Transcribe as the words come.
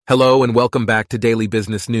Hello and welcome back to Daily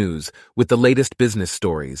Business News with the latest business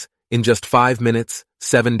stories in just 5 minutes,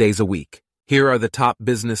 7 days a week. Here are the top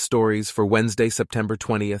business stories for Wednesday, September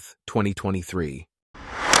 20th, 2023.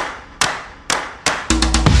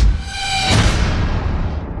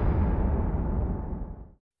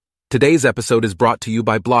 Today's episode is brought to you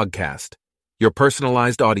by Blogcast, your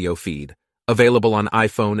personalized audio feed, available on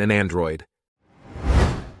iPhone and Android.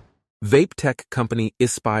 Vape tech company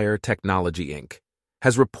Ispire Technology, Inc.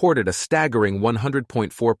 has reported a staggering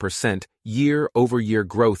 100.4% year-over-year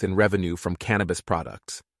growth in revenue from cannabis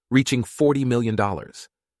products, reaching $40 million.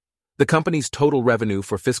 The company's total revenue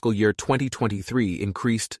for fiscal year 2023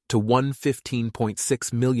 increased to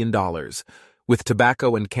 $115.6 million, with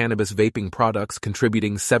tobacco and cannabis vaping products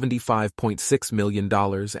contributing $75.6 million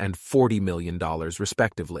and $40 million,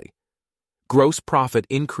 respectively. Gross profit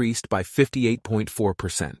increased by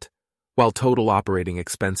 58.4%, while total operating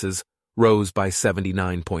expenses rose by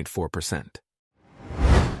 79.4%.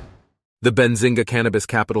 The Benzinga Cannabis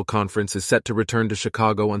Capital Conference is set to return to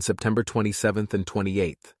Chicago on September 27th and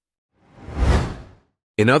 28th.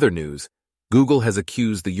 In other news, Google has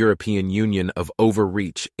accused the European Union of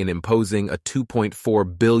overreach in imposing a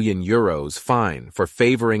 €2.4 billion fine for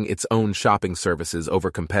favoring its own shopping services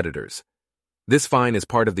over competitors. This fine is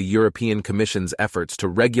part of the European Commission's efforts to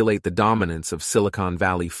regulate the dominance of Silicon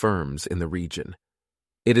Valley firms in the region.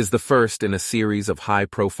 It is the first in a series of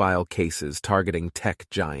high-profile cases targeting tech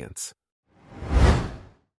giants.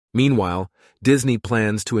 Meanwhile, Disney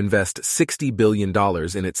plans to invest $60 billion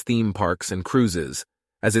in its theme parks and cruises,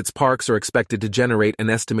 as its parks are expected to generate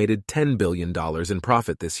an estimated $10 billion in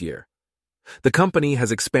profit this year. The company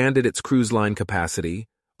has expanded its cruise line capacity,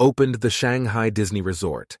 opened the Shanghai Disney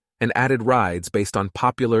Resort, and added rides based on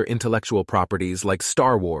popular intellectual properties like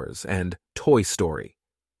Star Wars and Toy Story.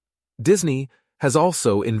 Disney has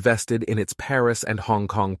also invested in its Paris and Hong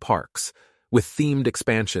Kong parks, with themed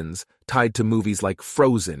expansions tied to movies like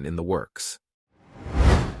Frozen in the works.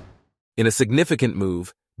 In a significant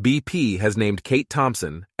move, BP has named Kate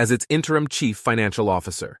Thomson as its interim chief financial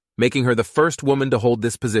officer, making her the first woman to hold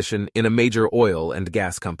this position in a major oil and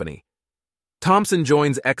gas company. Thomson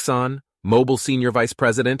joins Exxon, Mobil senior vice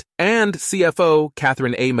president, and CFO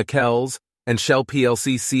Catherine A. McKells, and Shell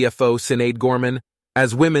plc CFO Sinead Gorman,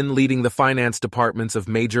 as women leading the finance departments of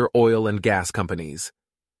major oil and gas companies.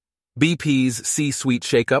 BP's C-suite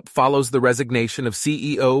shakeup follows the resignation of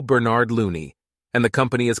CEO Bernard Looney, and the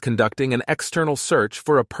company is conducting an external search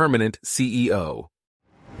for a permanent CEO.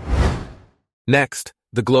 Next,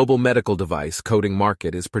 the global medical device coating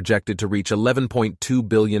market is projected to reach $11.2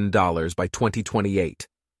 billion by 2028,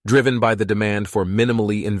 driven by the demand for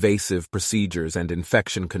minimally invasive procedures and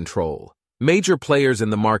infection control. Major players in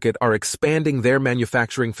the market are expanding their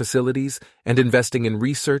manufacturing facilities and investing in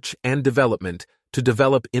research and development to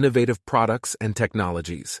develop innovative products and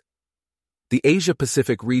technologies. The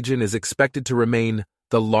Asia-Pacific region is expected to remain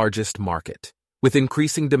the largest market, with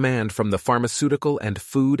increasing demand from the pharmaceutical and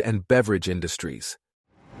food and beverage industries.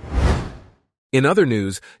 In other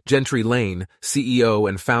news, Gentry Lane, CEO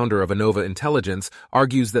and founder of Innova Intelligence,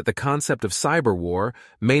 argues that the concept of cyberwar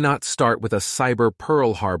may not start with a cyber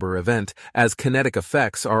Pearl Harbor event, as kinetic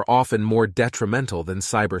effects are often more detrimental than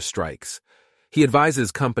cyber strikes. He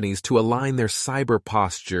advises companies to align their cyber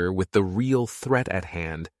posture with the real threat at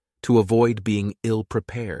hand to avoid being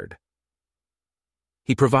ill-prepared.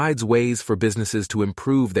 He provides ways for businesses to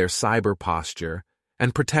improve their cyber posture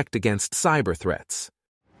and protect against cyber threats.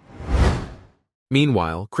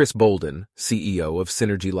 Meanwhile, Chris Boulden, CEO of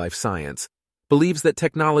Synergy Life Science, believes that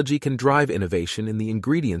technology can drive innovation in the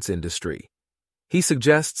ingredients industry. He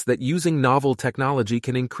suggests that using novel technology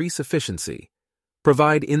can increase efficiency,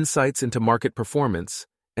 provide insights into market performance,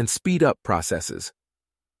 and speed up processes.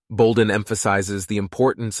 Boulden emphasizes the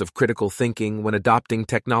importance of critical thinking when adopting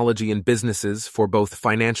technology in businesses for both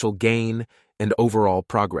financial gain and overall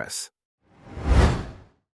progress.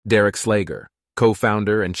 Derek Slager,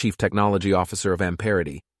 co-founder and chief technology officer of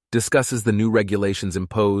Amperity, discusses the new regulations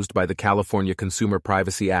imposed by the California Consumer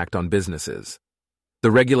Privacy Act on businesses. The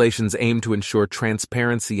regulations aim to ensure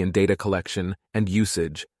transparency in data collection and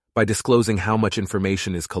usage by disclosing how much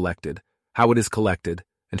information is collected, how it is collected,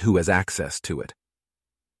 and who has access to it.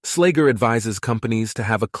 Slager advises companies to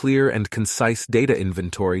have a clear and concise data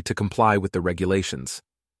inventory to comply with the regulations.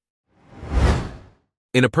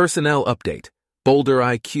 In a personnel update, Boulder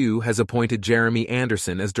IQ has appointed Jeremy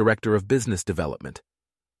Anderson as Director of Business Development.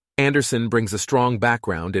 Anderson brings a strong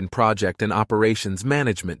background in project and operations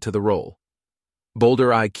management to the role. Boulder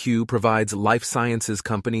IQ provides life sciences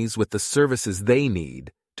companies with the services they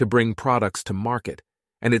need to bring products to market,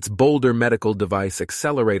 and its Boulder Medical Device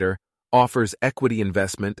Accelerator offers equity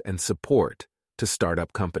investment and support to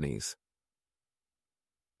startup companies.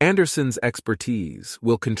 Anderson's expertise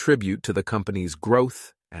will contribute to the company's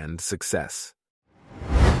growth and success.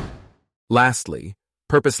 Lastly,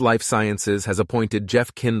 Purpose Life Sciences has appointed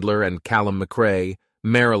Jeff Kindler and Calum MacRae,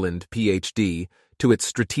 Maryland, Ph.D., to its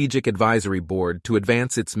Strategic Advisory Board to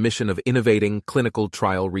advance its mission of innovating clinical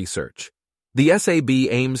trial research. The SAB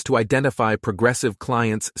aims to identify progressive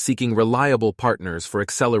clients seeking reliable partners for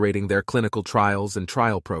accelerating their clinical trials and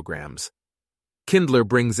trial programs. Kindler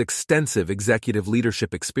brings extensive executive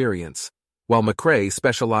leadership experience, while MacRae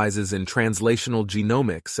specializes in translational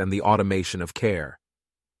genomics and the automation of care.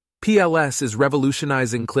 PLS is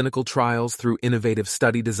revolutionizing clinical trials through innovative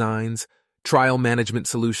study designs, trial management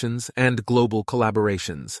solutions, and global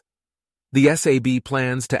collaborations. The SAB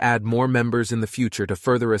plans to add more members in the future to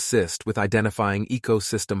further assist with identifying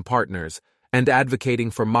ecosystem partners and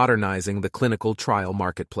advocating for modernizing the clinical trial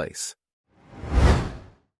marketplace.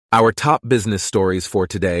 Our top business stories for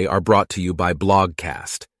today are brought to you by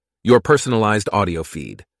Blogcast, your personalized audio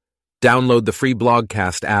feed. Download the free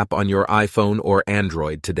Blogcast app on your iPhone or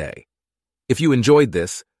Android today. If you enjoyed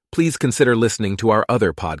this, please consider listening to our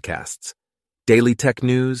other podcasts: Daily Tech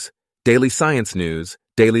News, Daily Science News,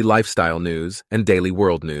 Daily Lifestyle News, and Daily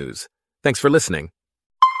World News. Thanks for listening.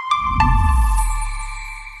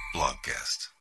 Blogcast.